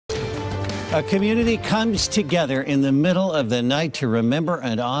A community comes together in the middle of the night to remember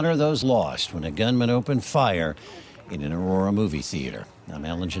and honor those lost when a gunman opened fire in an Aurora movie theater. I'm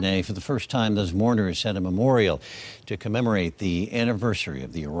Alan Janae. For the first time, those mourners had a memorial to commemorate the anniversary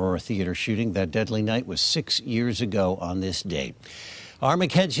of the Aurora theater shooting. That deadly night was 6 years ago on this date. Our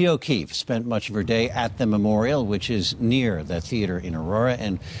Mackenzie O'Keefe spent much of her day at the memorial, which is near the theater in Aurora.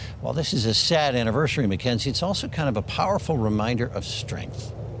 And while this is a sad anniversary, Mackenzie, it's also kind of a powerful reminder of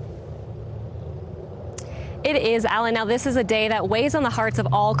strength. It is, Alan. Now, this is a day that weighs on the hearts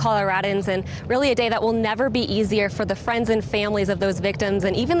of all Coloradans, and really a day that will never be easier for the friends and families of those victims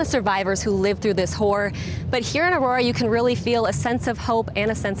and even the survivors who lived through this horror. But here in Aurora, you can really feel a sense of hope and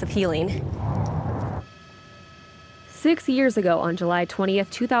a sense of healing. 6 years ago, on July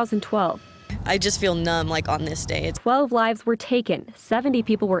 20th, 2012, I just feel numb like on this day. 12 lives were taken, 70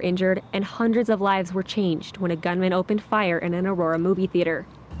 people were injured, and hundreds of lives were changed when a gunman opened fire in an Aurora movie theater.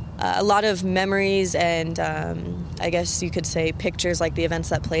 A lot of memories and I guess you could say pictures, like the events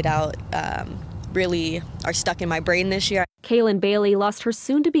that played out, really are stuck in my brain this year. Kaylin Bailey lost her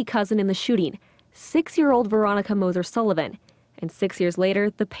soon-to-be cousin in the shooting, 6-year-old Veronica Moser Sullivan. And 6 years later,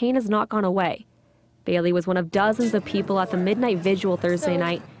 the pain has not gone away. Bailey was one of dozens of people at the midnight vigil Thursday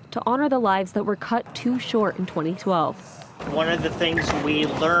night to honor the lives that were cut too short in 2012. One of the things we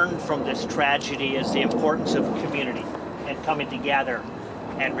learned from this tragedy is the importance of community and coming together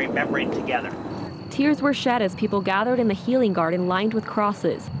and remembering together. Tears were shed as people gathered in the healing garden lined with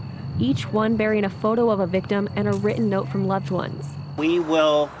crosses, each one bearing a photo of a victim and a written note from loved ones. We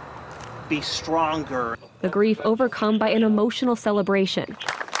will be stronger. The grief overcome by an emotional celebration,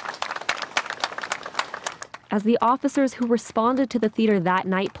 as the officers who responded to the theater that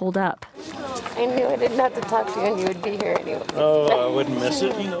night pulled up. I knew I didn't have to talk to you and you would be here anyway. Oh, I wouldn't miss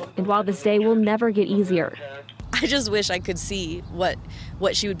it. And while this day will never get easier, I just wish I could see what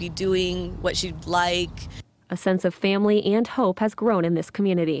she would be doing, what she'd like. a sense of family and hope has grown in this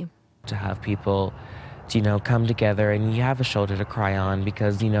community. To have people, come together and you have a shoulder to cry on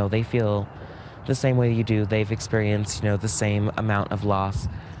because, they feel the same way you do. They've experienced, the same amount of loss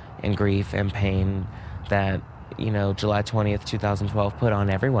and grief and pain that, July 20th, 2012 put on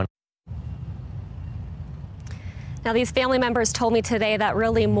everyone. Now, these family members told me today that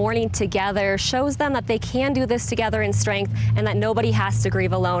really mourning together shows them that they can do this together in strength and that nobody has to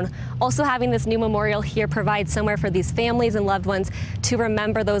grieve alone. Also, having this new memorial here provides somewhere for these families and loved ones to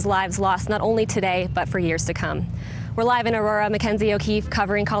remember those lives lost, not only today, but for years to come. We're live in Aurora. Mackenzie O'Keefe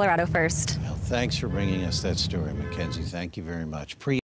covering Colorado First. Well, thanks for bringing us that story, Mackenzie. Thank you very much.